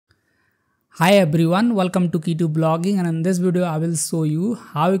Hi everyone, welcome to Key to Blogging, and in this video I will show you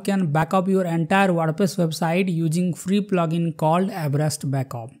how you can backup your entire WordPress website using free plugin called Everest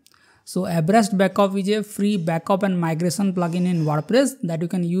Backup. So Everest Backup is a free backup and migration plugin in WordPress that you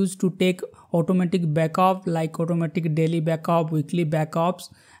can use to take automatic backup like automatic daily backup, weekly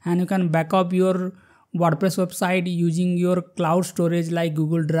backups, and you can backup your WordPress website using your cloud storage like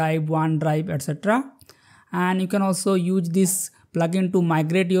Google Drive, OneDrive, etc. And you can also use this plugin to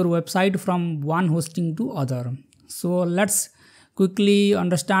migrate your website from one hosting to other. So let's quickly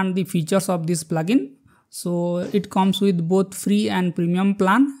understand the features of this plugin. So it comes with both free and premium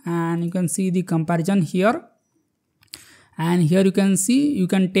plan, and you can see the comparison here. And here you can see you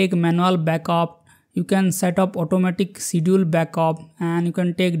can take manual backup, you can set up automatic schedule backup, and you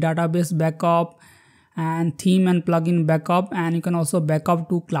can take database backup and theme and plugin backup, and you can also backup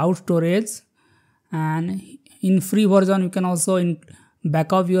to cloud storage. And in free version you can also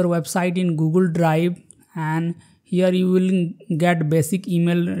backup your website in Google Drive, and here you will get basic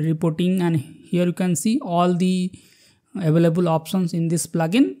email reporting, and here you can see all the available options in this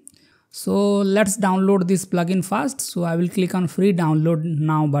plugin. So let's download this plugin first. So I will click on free download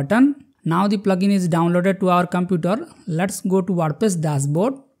now button. Now the plugin is downloaded to our computer. Let's go to WordPress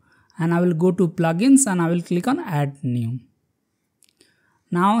dashboard, and I will go to plugins and I will click on add new.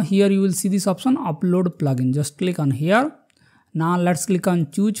 Now here you will see this option upload plugin. Just click on here. Now let's click on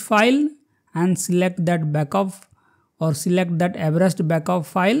choose file and select that backup or select that Everest backup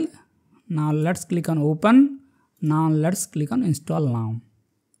file. Now let's click on open. Now let's click on install now.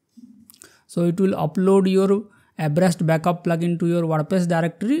 So it will upload your Everest backup plugin to your WordPress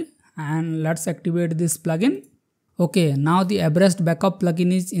directory, and let's activate this plugin. Okay, now the Everest backup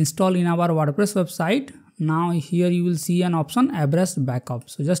plugin is installed in our WordPress website. Now here you will see an option Everest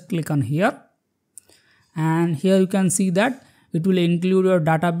backup. So just click on here, and here you can see that it will include your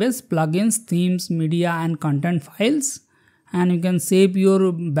database, plugins, themes, media and content files, and you can save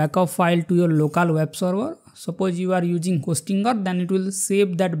your backup file to your local web server. Suppose you are using Hostinger, then it will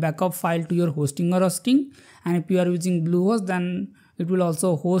save that backup file to your Hostinger hosting, and if you are using Bluehost, then it will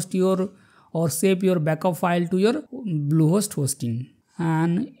also host your or save your backup file to your Bluehost hosting.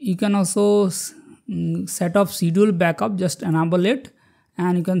 And you can also set up schedule backup, just enable it,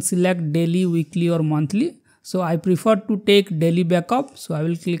 and you can select daily, weekly or monthly. So I prefer to take daily backup, so I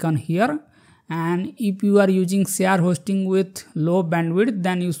will click on here. And if you are using share hosting with low bandwidth,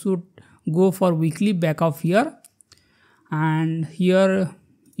 then you should go for weekly backup here. And here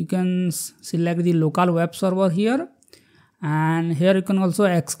you can select the local web server here, and here you can also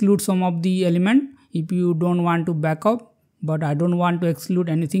exclude some of the element if you don't want to backup, but I don't want to exclude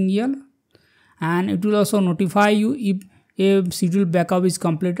anything here. And it will also notify you if a schedule backup is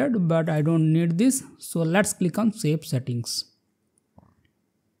completed, but I don't need this. So let's click on save settings.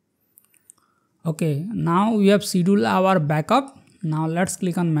 Okay, now we have scheduled our backup. Now let's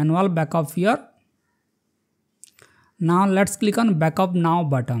click on manual backup here. Now let's click on backup now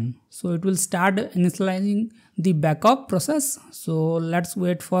button. So it will start initializing the backup process. So let's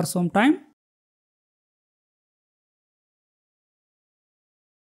wait for some time.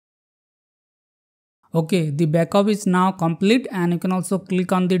 Okay, the backup is now complete, and you can also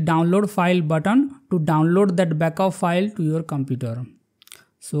click on the download file button to download that backup file to your computer.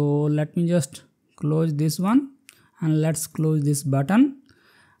 So let me just close this one, and let's close this button.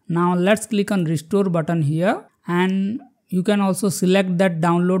 Now let's click on restore button here, and you can also select that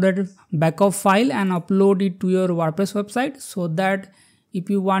downloaded backup file and upload it to your WordPress website, so that if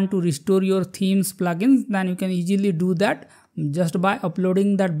you want to restore your themes, plugins, then you can easily do that just by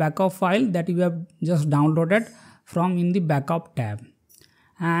uploading that backup file that you have just downloaded from in the backup tab.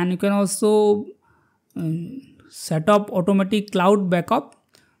 And you can also set up automatic cloud backup.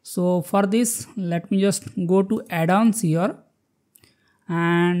 So for this, let me just go to add-ons here,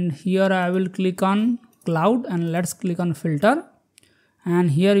 and here I will click on cloud, and let's click on filter,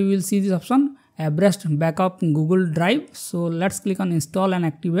 and here you will see this option Everest backup Google Drive. So let's click on install and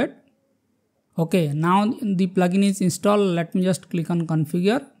activate. Okay, now the plugin is installed. Let me just click on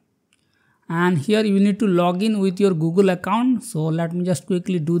configure, and here you need to log in with your Google account. So let me just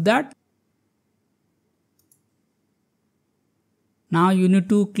quickly do that. Now you need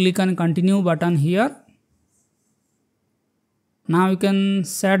to click on continue button here. Now you can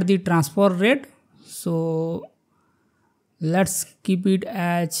set the transfer rate. So let's keep it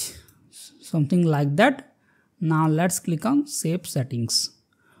as something like that. Now let's click on save settings.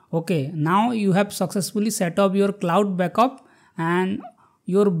 Okay, now you have successfully set up your cloud backup, and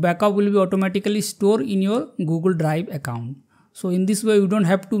your backup will be automatically stored in your Google Drive account. So in this way, you don't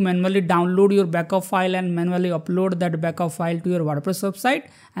have to manually download your backup file and manually upload that backup file to your WordPress website,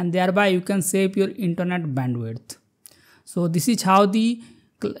 and thereby you can save your internet bandwidth. So this is how the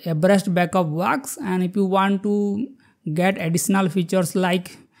Everest backup works. And if you want to get additional features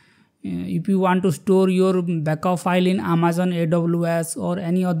like if you want to store your backup file in Amazon AWS or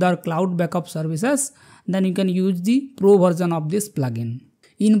any other cloud backup services, then you can use the Pro version of this plugin.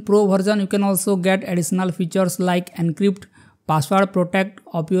 In Pro version, you can also get additional features like encrypt, password protect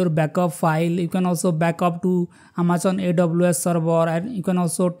of your backup file. You can also backup to Amazon AWS server, and you can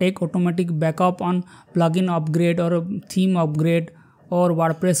also take automatic backup on plugin upgrade or theme upgrade or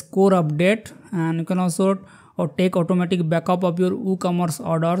WordPress core update, and you can also take automatic backup of your WooCommerce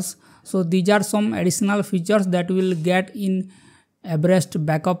orders. So these are some additional features that you will get in Everest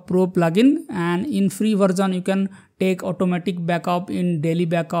Backup Pro plugin. And in free version, you can take automatic backup in daily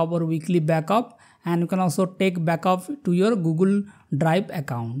backup or weekly backup, and you can also take backup to your Google Drive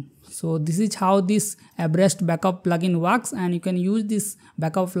account. So this is how this Everest Backup plugin works, and you can use this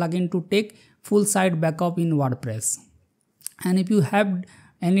backup plugin to take full site backup in WordPress. And if you have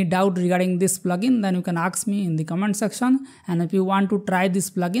any doubt regarding this plugin, then you can ask me in the comment section. And if you want to try this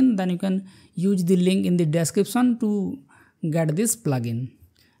plugin, then you can use the link in the description to get this plugin.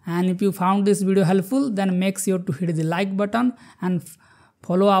 And if you found this video helpful, then make sure to hit the like button and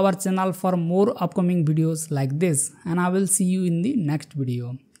follow our channel for more upcoming videos like this. And I will see you in the next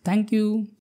video. Thank you.